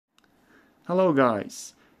Hello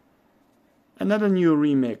guys, another new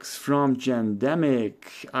remix from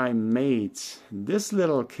Gendemik I made. This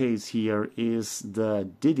little case here is the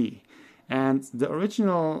Diddy, and the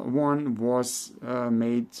original one was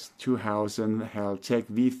made 2000 Heltec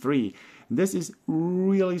V3. This is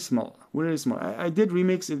really small, really small. I did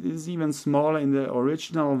remix, it is even smaller in the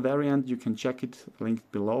original variant. You can check it,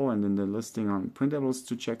 linked below and in the listing on printables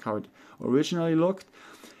to check how it originally looked.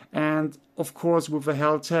 And of course, with a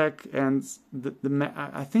Heltec, and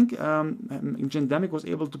I think Gendemik was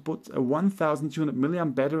able to put a 1200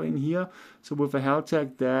 milliamp battery in here. So with a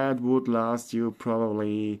Heltec, that would last you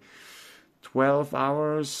probably 12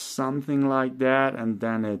 hours, something like that, and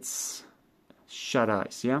then it's shut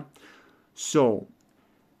eyes, yeah? So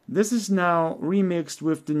this is now remixed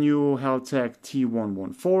with the new Heltec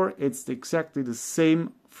T114. It's exactly the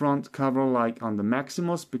same front cover like on the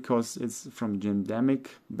Maximus because it's from Gendemik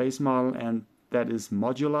base model, and that is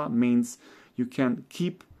modular, means you can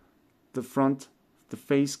keep the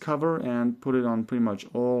face cover and put it on pretty much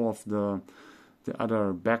all of the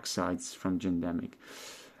other back sides from Gendemik.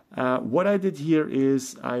 What I did here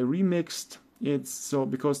is I remixed it, so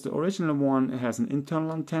because the original one has an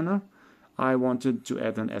internal antenna, I wanted to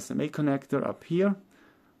add an SMA connector up here.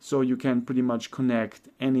 So you can pretty much connect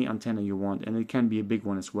any antenna you want, and it can be a big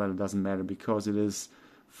one as well, it doesn't matter because it is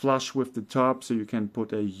flush with the top, so you can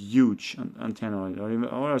put a huge antenna on it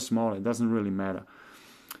or a small, it doesn't really matter.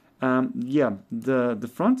 Yeah, the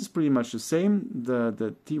front is pretty much the same.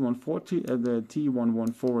 The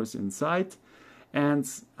T114 is inside, and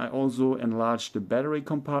I also enlarged the battery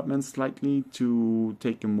compartment slightly to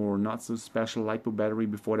take a more not so special LiPo battery.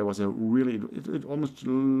 Before there was a really, it almost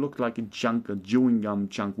looked like a chewing gum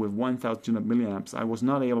chunk with 1200 milliamps. I was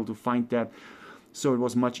not able to find that, so it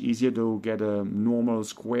was much easier to get a normal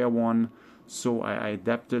square one. So I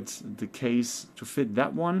adapted the case to fit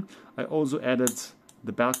that one. I also added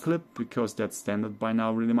the belt clip because that's standard by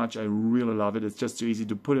now really much. I really love it. It's just so easy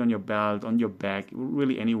to put it on your belt, on your back,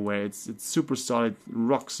 really anywhere. It's super solid,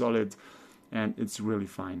 rock solid, and it's really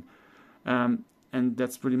fine. And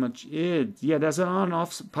that's pretty much it. Yeah, there's an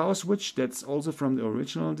on-off power switch that's also from the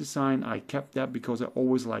original design. I kept that because I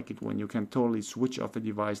always like it when you can totally switch off a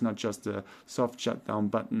device, not just a soft shutdown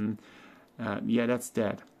button. Yeah, that's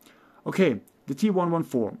that. Okay, the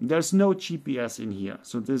T114. There's no GPS in here,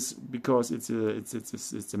 so this because it's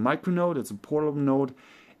a micro node, it's a portable node,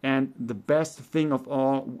 and the best thing of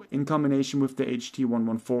all, in combination with the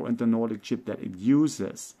HT114 and the Nordic chip that it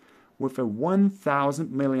uses, with a 1000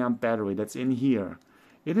 milliamp battery that's in here.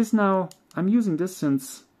 It is now. I'm using this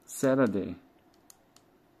since Saturday.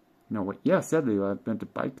 No, wait, yeah, Saturday. I went a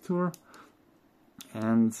bike tour,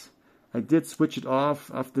 and I did switch it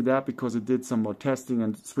off after that because I did some more testing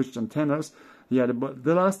and switched antennas. Yeah, but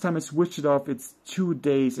the last time I switched it off, it's 2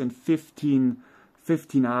 days and 15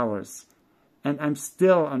 hours. And I'm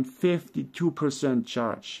still on 52%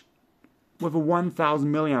 charge with a 1000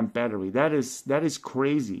 milliamp battery. That is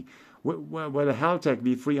crazy. Where the Heltec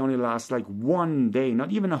V3 only lasts like 1 day,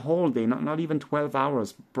 not even a whole day, not even 12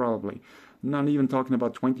 hours probably. Not even talking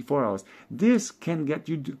about 24 hours. This can get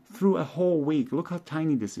you through a whole week. Look how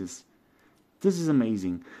tiny this is. This is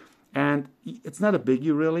amazing. And it's not a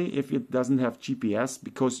biggie really if it doesn't have GPS,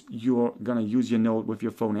 because you're gonna use your node with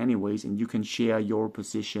your phone anyways, and you can share your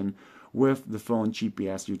position with the phone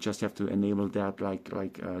GPS. You just have to enable that, like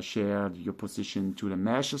share your position to the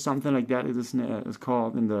mesh or something like that. It is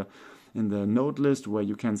called in the node list, where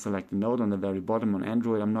you can select the node on the very bottom on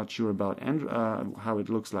Android. I'm not sure about how it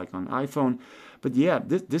looks like on iPhone, but yeah,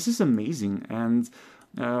 this is amazing. And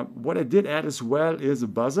what I did add as well is a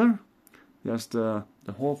buzzer. There's the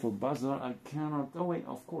hole for buzzer. I cannot. Oh wait,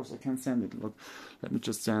 of course I can send it. Look, let me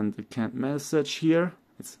just send a canned message here.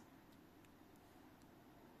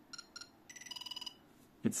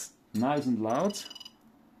 It's nice and loud.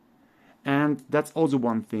 And that's also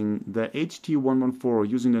one thing. The HT114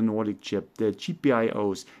 using the Nordic chip, the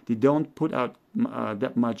GPIOs, they don't put out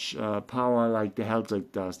that much power like the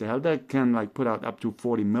Heltec does. The Heltec can like put out up to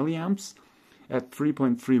 40 milliamps at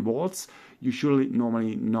 3.3 volts. You should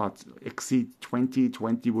normally not exceed 20.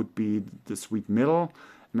 20 would be the sweet middle.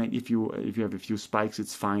 I mean, if you have a few spikes,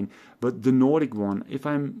 it's fine. But the Nordic one, if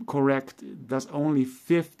I'm correct, does only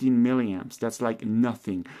 15 milliamps. That's like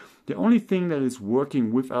nothing. The only thing that is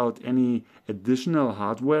working without any additional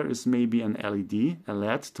hardware is maybe an LED, a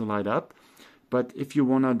LED to light up. But if you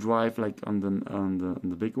wanna drive like on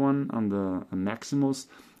the big one, on the Maximus,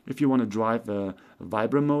 if you want to drive a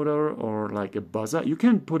vibromotor or like a buzzer, you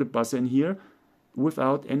can put a buzzer in here,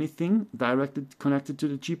 without anything directly connected to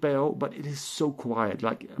the GPIO, but it is so quiet,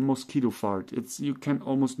 like a mosquito fart. You can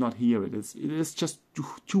almost not hear it. It is just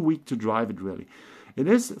too weak to drive it really. It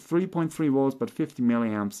is 3.3 volts, but 50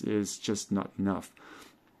 milliamps is just not enough.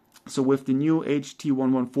 So with the new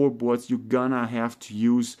T114 boards, you're gonna have to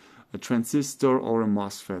use a transistor or a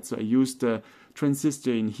MOSFET. So I used the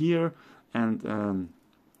transistor in here, and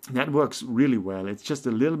that works really well. It's just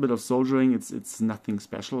a little bit of soldering. It's nothing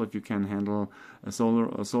special. If you can handle a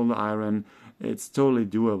solder iron, it's totally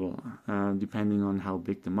doable, depending on how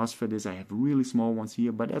big the MOSFET is. I have really small ones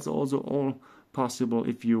here, but that's also all possible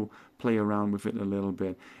if you play around with it a little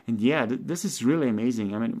bit. And yeah, this is really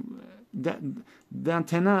amazing. I mean, the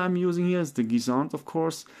antenna I'm using here is the Gisant, of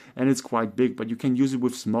course, and it's quite big, but you can use it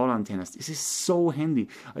with small antennas. This is so handy.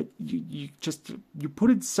 You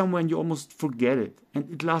put it somewhere and you almost forget it,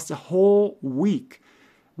 and it lasts a whole week.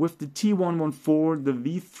 With the T114, the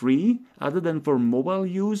V3, other than for mobile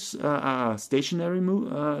use, stationary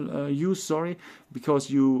use, sorry, because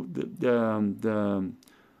the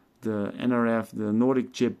NRF, the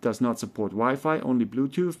Nordic chip, does not support Wi-Fi, only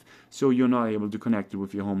Bluetooth, so you're not able to connect it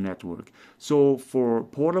with your home network. So for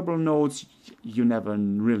portable nodes, you never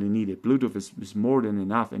really need it. Bluetooth is more than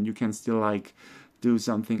enough, and you can still like do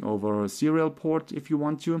something over a serial port if you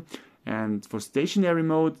want to. And for stationary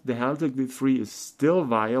mode, the Heltec V3 is still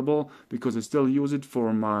viable because I still use it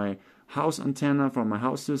for my house antenna, for my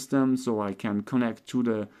house system, so I can connect to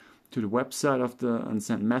the website of the and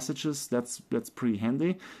send messages. That's pretty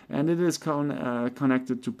handy, and it is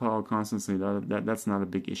connected to power constantly. That's not a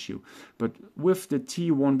big issue. But with the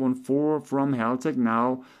T114 from Heltec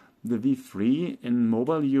now, the V3 in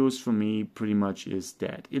mobile use for me pretty much is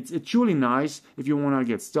dead. It's truly nice if you want to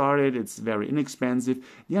get started. It's very inexpensive.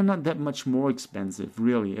 They are not that much more expensive,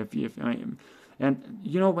 really. And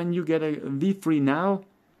you know, when you get a V3 now,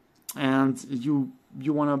 and you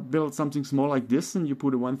want to build something small like this, and you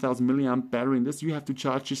put a 1000 milliamp battery in this, you have to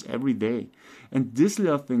charge this every day. And this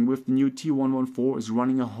little thing with the new T114 is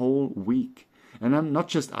running a whole week. And I'm not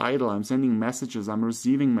just idle, I'm sending messages, I'm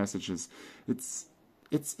receiving messages.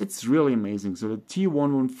 It's really amazing. So the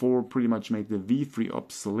T114 pretty much made the V3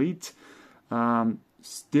 obsolete.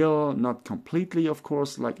 Still not completely, of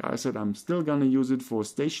course. Like I said, I'm still gonna use it for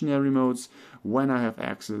stationary modes when I have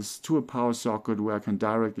access to a power socket where I can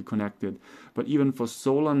directly connect it. But even for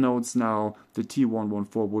solar nodes now, the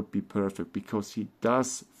T114 would be perfect because it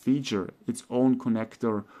does feature its own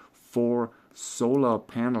connector for solar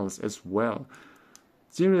panels as well.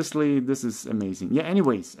 Seriously, this is amazing. Yeah,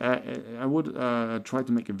 anyways, I would try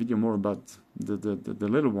to make a video more about the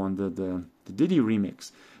little one, the Diddy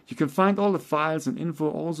remix. You can find all the files and info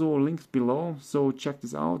also linked below, so check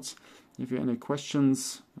this out. If you have any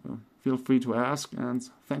questions, feel free to ask, and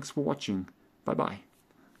thanks for watching. Bye bye.